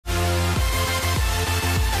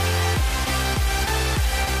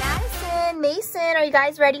are you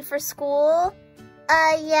guys ready for school?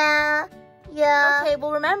 Yeah. Okay,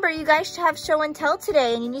 well remember, you guys have show and tell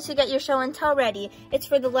today, and you need to get your show and tell ready. It's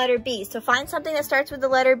for the letter B, so find something that starts with the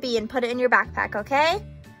letter B and put it in your backpack, okay?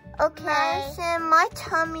 Okay. Madison, my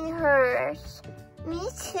tummy hurts. Me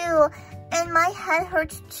too. And my head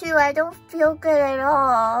hurts too. I don't feel good at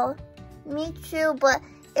all. Me too, but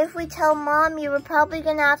if we tell Mommy, we're probably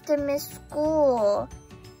gonna have to miss school.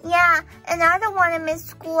 Yeah, and I don't want to miss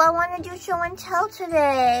school. I want to do show and tell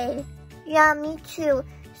today. Yeah, me too.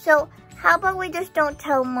 So, how about we just don't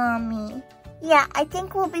tell Mommy? Yeah, I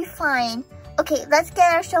think we'll be fine. Okay, let's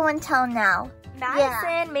get our show and tell now.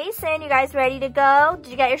 Madison, Mason, you guys ready to go?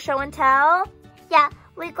 Did you get your show and tell? Yeah,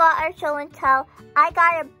 we got our show and tell. I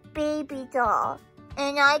got a baby doll,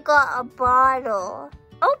 and I got a bottle.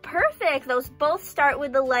 Oh, perfect. Those both start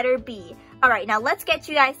with the letter B. All right, now let's get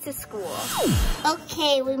you guys to school.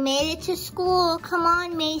 Okay, we made it to school. Come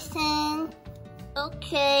on, Mason.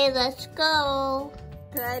 Okay, let's go.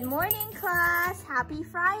 Good morning, class. Happy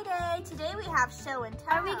Friday. Today we have show and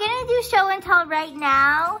tell. Are we gonna do show and tell right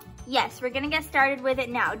now? Yes, we're gonna get started with it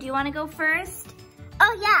now. Do you wanna go first?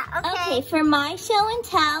 Oh yeah, okay. Okay, for my show and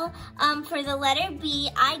tell, for the letter B,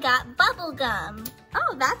 I got bubble gum.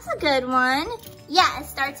 Oh, that's a good one. Yeah, it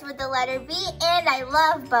starts with the letter B, and I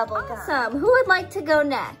love bubble gum. Awesome. Who would like to go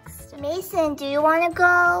next? Mason, do you wanna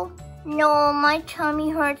go? No, my tummy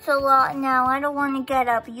hurts a lot now. I don't wanna get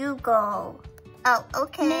up. You go. Oh,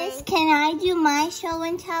 okay. Miss, can I do my show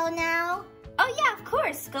and tell now? Oh yeah, of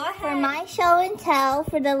course. Go ahead. For my show and tell,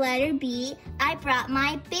 for the letter B, I brought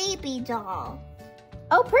my baby doll.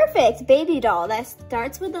 Oh, perfect. Baby doll. That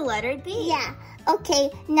starts with the letter B. Yeah. Okay,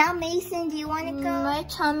 now Mason, do you want to go? My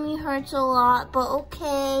tummy hurts a lot, but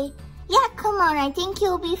okay. Yeah, come on. I think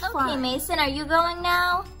you'll be fine. Okay, Mason, are you going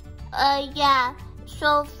now? Yeah.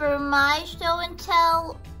 So for my show and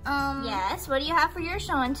tell, Yes, what do you have for your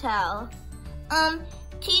show and tell?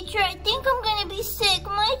 Teacher, I think I'm gonna be sick.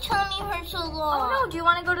 My tummy hurts a lot. Oh no, do you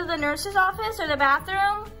want to go to the nurse's office or the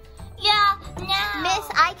bathroom? Yeah, now. Miss,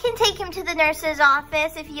 I can take him to the nurse's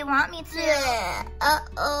office if you want me to. Yeah.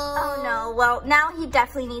 Oh no, well, now he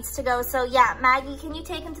definitely needs to go. So yeah, Maggie, can you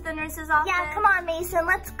take him to the nurse's office? Yeah, come on, Mason,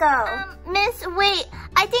 let's go. Miss, wait,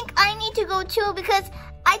 I think I need to go too because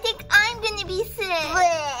I think I'm gonna be sick.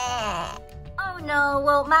 Oh no,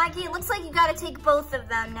 well, Maggie, it looks like you gotta take both of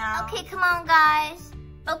them now. Okay, come on, guys.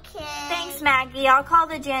 Okay. Thanks, Maggie. I'll call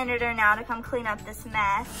the janitor now to come clean up this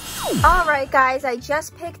mess. All right, guys, I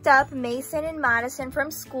just picked up Mason and Madison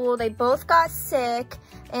from school. They both got sick,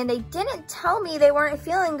 and they didn't tell me they weren't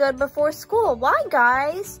feeling good before school. Why,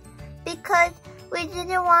 guys? Because we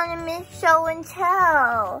didn't want to miss show and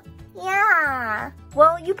tell. Yeah.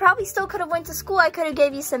 Well, you probably still could have went to school. I could have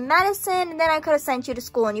gave you some medicine, and then I could have sent you to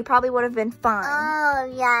school, and you probably would have been fine.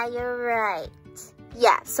 Oh, yeah, you're right.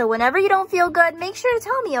 Yeah, so whenever you don't feel good, make sure to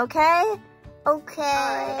tell me, okay?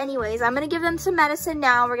 Okay. Anyways, I'm going to give them some medicine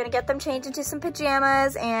now. We're going to get them changed into some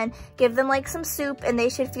pajamas and give them like some soup, and they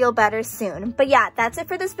should feel better soon. But yeah, that's it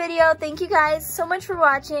for this video. Thank you guys so much for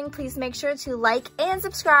watching. Please make sure to like and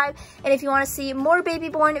subscribe. And if you want to see more baby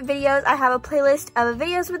born videos, I have a playlist of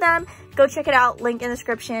videos with them. Go check it out. Link in the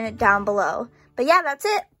description down below. But yeah, that's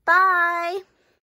it. Bye.